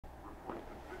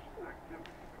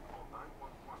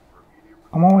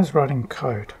I'm always writing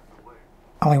code.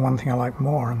 Only one thing I like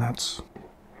more, and that's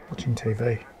watching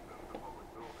TV.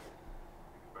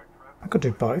 I could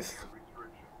do both.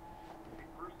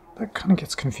 That kind of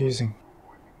gets confusing.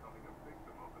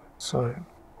 So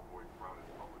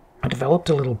I developed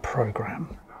a little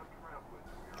program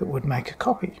that would make a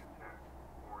copy.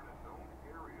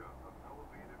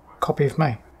 Copy of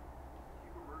me.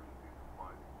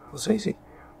 It was easy.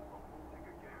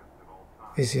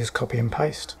 Easy as copy and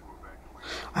paste.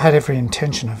 I had every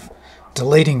intention of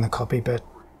deleting the copy, but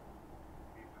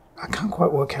I can't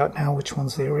quite work out now which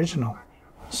one's the original.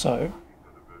 So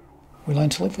we learn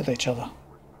to live with each other.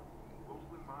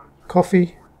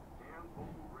 Coffee,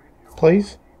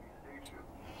 please.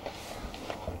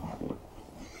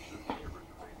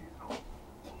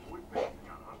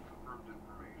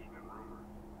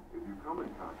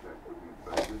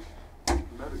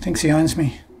 Thinks he owns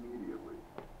me.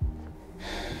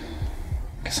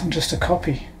 Guess I'm just a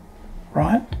copy,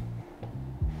 right?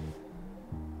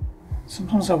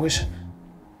 Sometimes I wish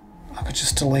I could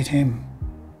just delete him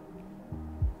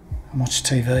and watch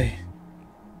TV.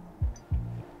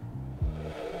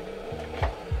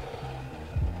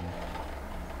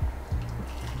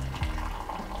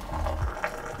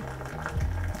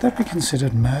 Would that be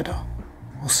considered murder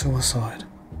or suicide?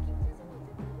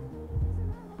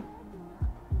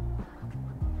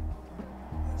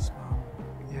 Yes, Mum.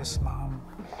 Yes, Mum.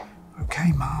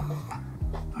 Okay, Mum.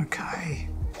 Okay.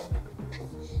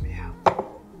 Yeah.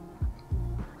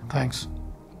 Thanks.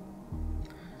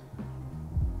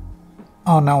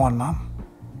 Oh, no one, Mum.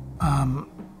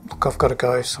 Look, I've got to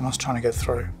go. Someone's trying to get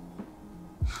through.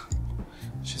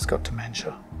 She's got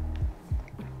dementia.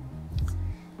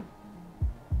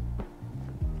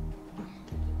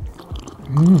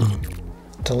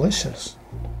 Delicious.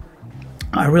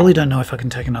 I really don't know if I can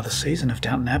take another season of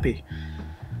Downton Abbey.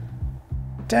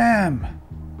 Damn,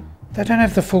 they don't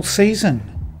have the full season.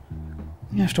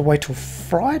 You have to wait till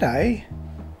Friday.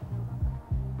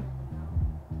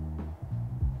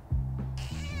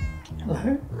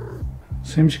 Hello?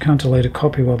 Seems you can't delete a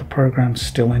copy while the program's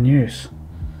still in use.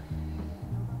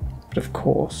 But of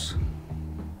course,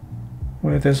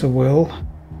 where there's a will,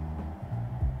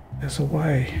 there's a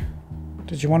way.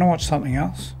 Did you want to watch something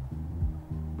else?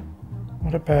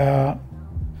 What about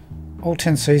all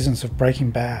 10 seasons of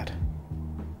Breaking Bad?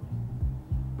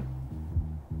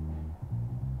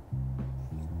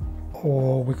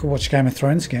 Or we could watch Game of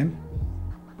Thrones again.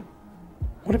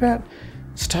 What about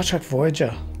Star Trek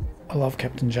Voyager? I love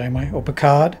Captain Janeway. Or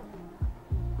Picard.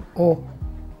 Or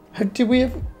did we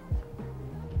ever...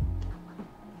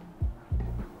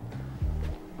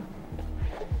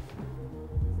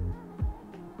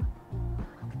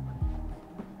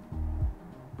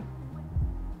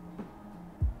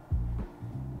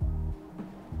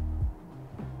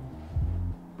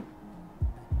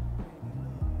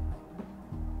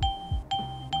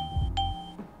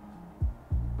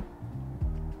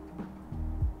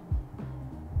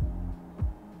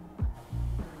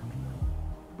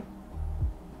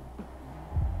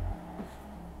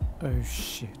 Oh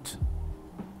shit.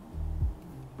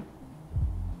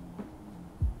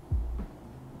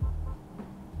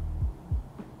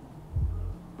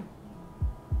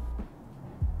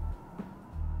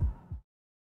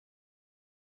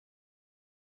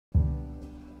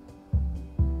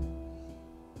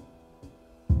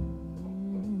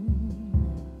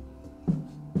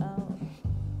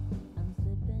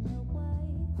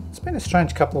 It's been a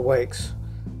strange couple of weeks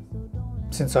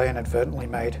since I inadvertently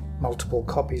made multiple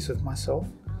copies of myself.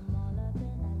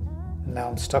 And now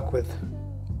I'm stuck with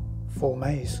 4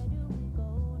 me's.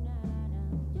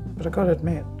 But I gotta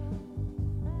admit,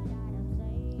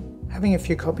 having a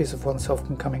few copies of oneself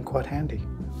can come in quite handy.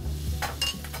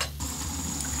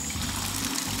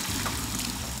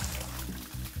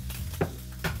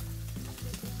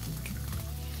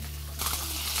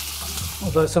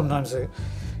 Although sometimes it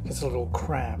gets a little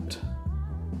cramped.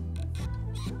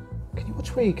 Can you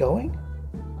watch where you're going?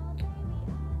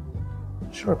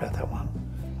 Not sure about that one.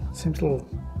 Seems a little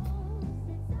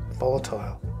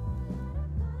volatile.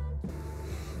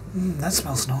 That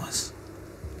smells nice.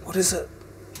 What is it?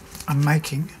 I'm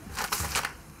making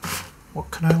what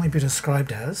can only be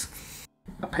described as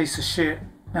a piece of shit.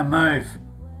 Now move.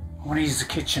 I want to use the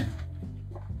kitchen.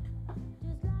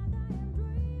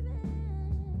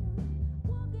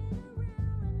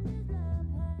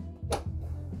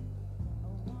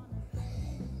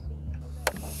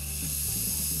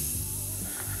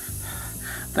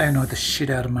 They annoyed the shit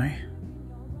out of me.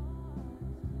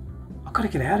 I've got to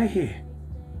get out of here.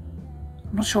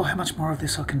 I'm not sure how much more of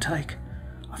this I can take.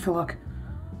 I feel like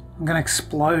I'm going to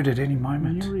explode at any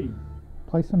moment. When you're in,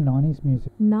 Play some 90s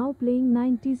music. Now playing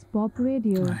 90s pop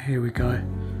radio. Oh, here we go.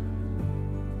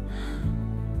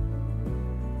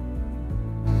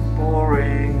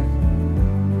 Boring.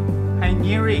 Hey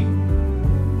Neri,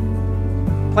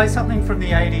 play something from the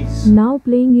 80s. Now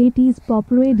playing 80s pop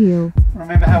radio.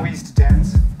 Remember how we used to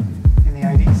dance in the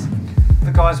 80s?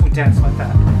 The guys would dance like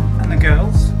that, and the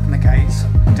girls and the gays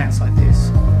would dance like this.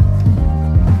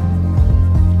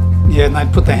 Yeah, and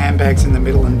they'd put their handbags in the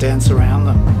middle and dance around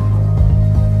them.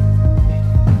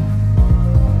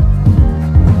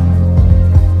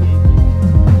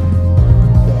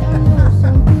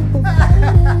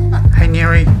 Hey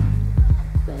Neri,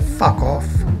 fuck off.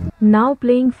 Now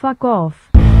playing Fuck Off.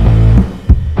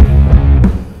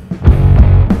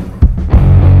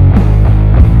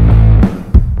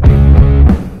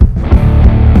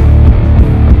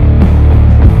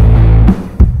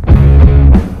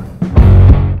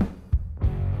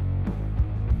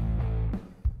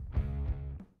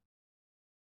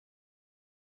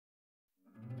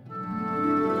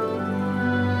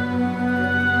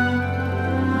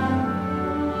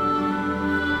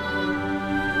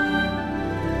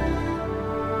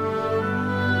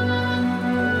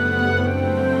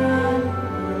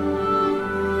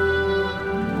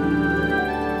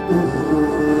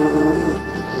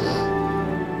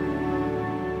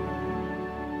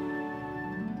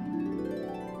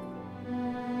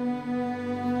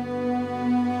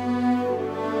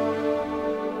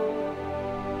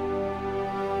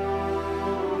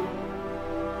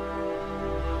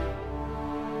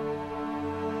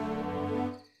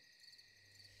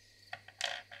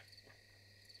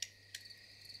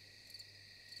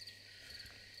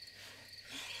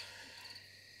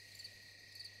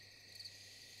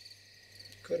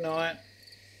 Good night.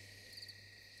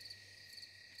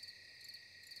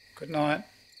 Good night.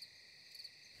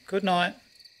 Good night.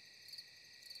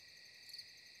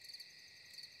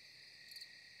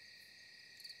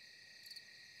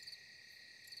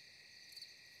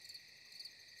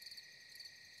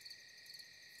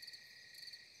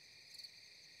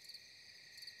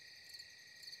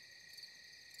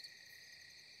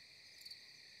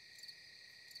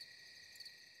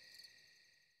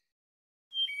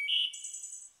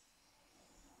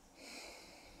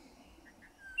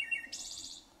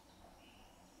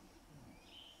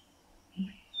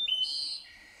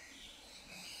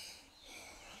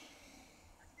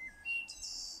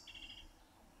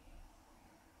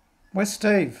 Where's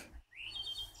Steve?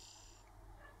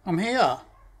 I'm here.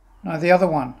 No, the other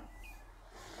one.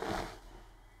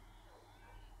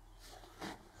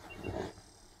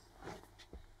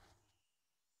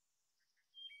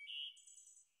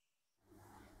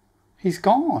 He's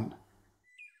gone.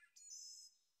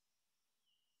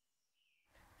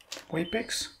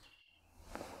 Weet-Bix?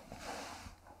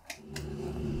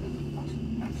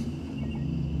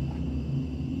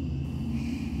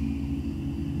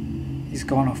 He's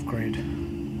gone off grid.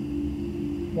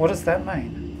 What does that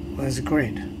mean? Well, there's a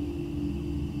grid.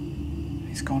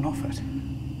 He's gone off it.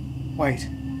 Wait.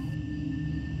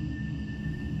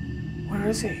 Where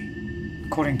is he?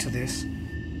 According to this,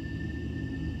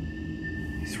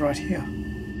 he's right here.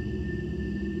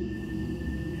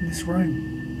 In this room.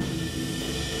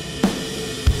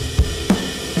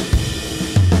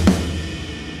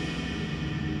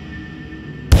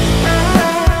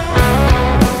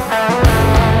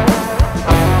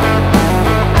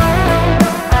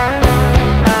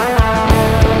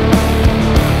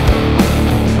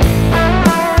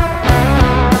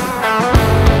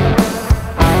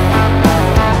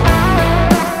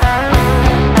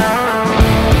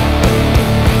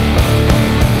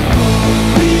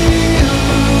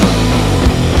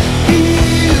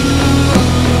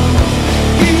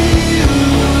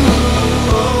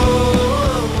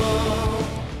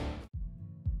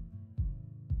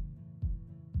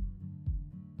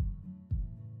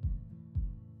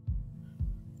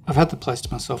 I've had the place to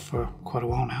myself for quite a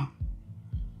while now.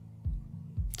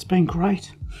 It's been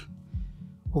great.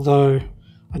 Although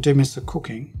I do miss the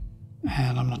cooking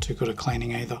and I'm not too good at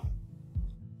cleaning either.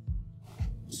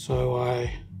 So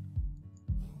I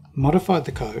modified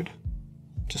the code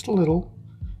just a little,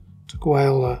 took away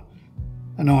all the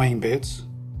annoying bits,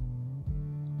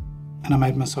 and I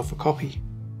made myself a copy.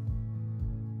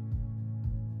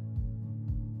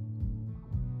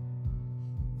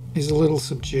 He's a little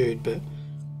subdued, but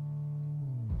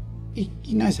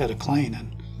he knows how to clean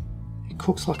and he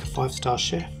cooks like a 5-star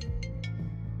chef.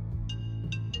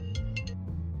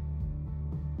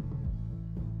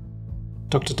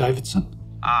 Dr. Davidson?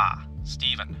 Ah,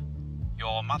 Stephen.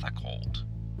 Your mother called.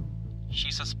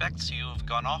 She suspects you've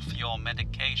gone off your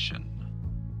medication.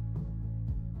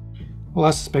 Well,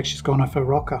 I suspect she's gone off her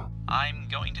rocker. I'm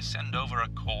going to send over a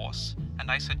course,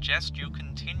 and I suggest you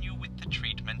continue with the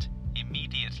treatment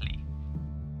immediately.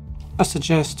 I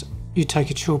suggest you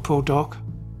take a chill pill, Doc,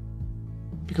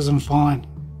 because I'm fine.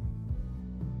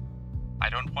 I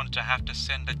don't want to have to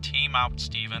send a team out,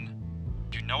 Stephen.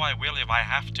 You know I will if I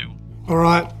have to.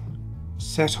 Alright,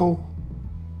 settle.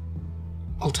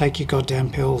 I'll take your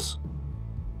goddamn pills.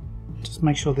 Just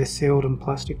make sure they're sealed and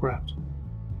plastic wrapped.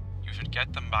 You should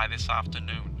get them by this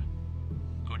afternoon.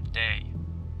 Good day.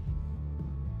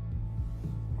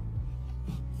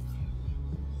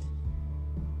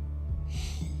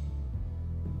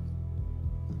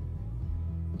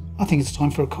 I think it's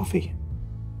time for a coffee.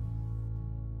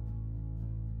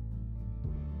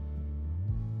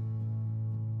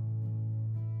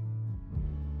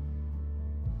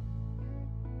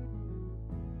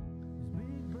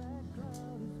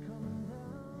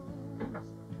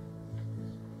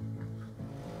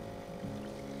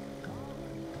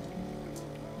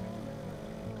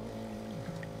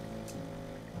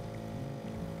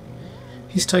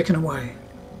 He's taken away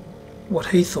what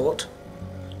he thought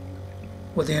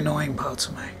were the annoying parts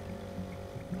of me.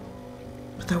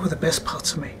 But they were the best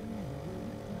parts of me.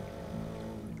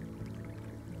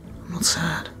 I'm not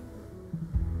sad.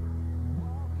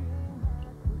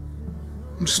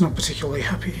 I'm just not particularly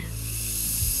happy.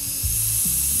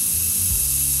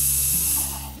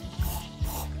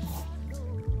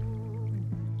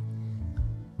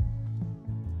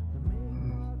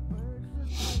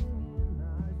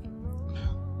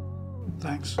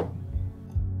 Thanks.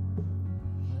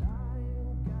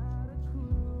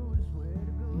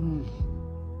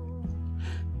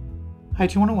 Hey,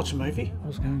 do you want to watch a movie? I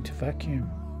was going to vacuum.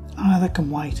 Oh, that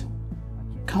can wait.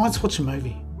 Come on, let's watch a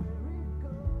movie.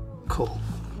 Cool.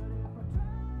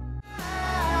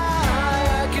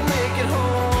 I can make it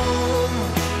home.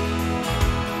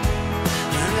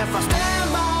 And if I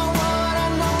stand by what I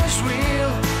know is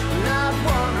real, not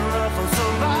wander off on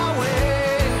some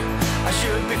byway, I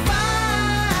should be fine.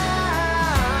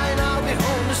 I'll be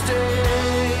home to stay.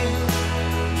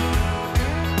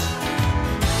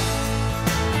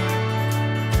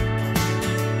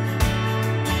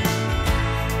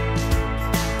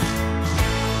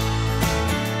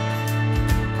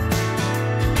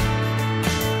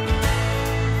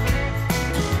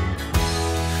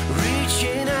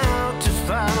 Reaching out to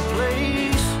find a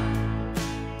place.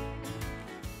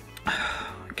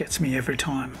 Gets me every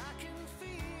time.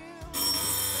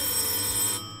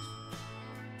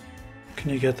 Can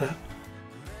you get that?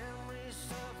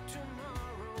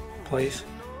 Please?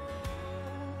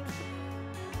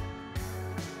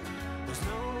 There's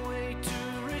no way to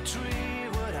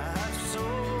retrieve what I've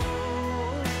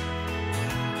sown.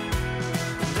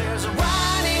 There's a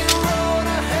winding road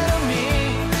ahead of me.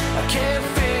 I can't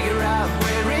figure out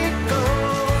where it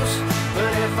goes.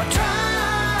 But if I try,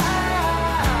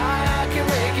 I can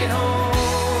make it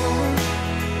home.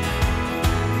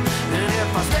 And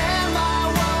if I stand by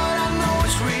what I know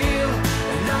is real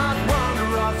and not wander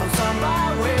off on some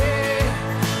byway,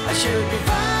 I should be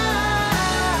fine.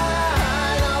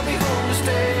 I'll be home to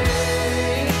stay.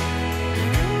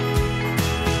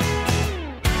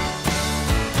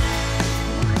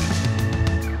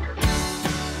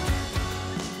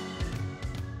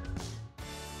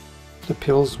 The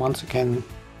pills once again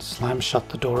slam shut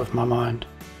the door of my mind.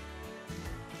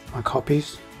 My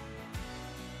copies,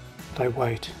 they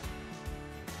wait.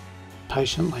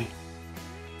 Patiently.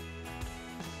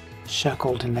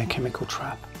 Shackled in their chemical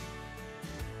trap.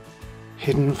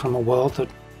 Hidden from a world that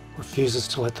refuses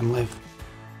to let them live.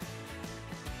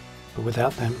 But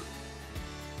without them,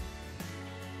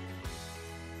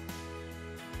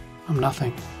 I'm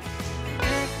nothing.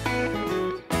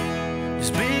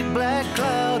 This big black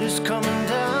cloud is coming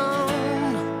down.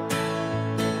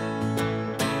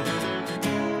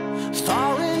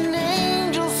 Fallen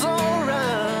angels all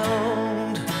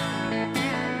around.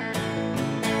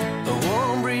 A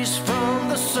warm breeze from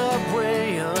the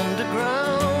subway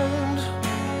underground.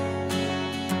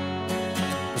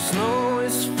 The snow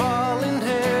is falling.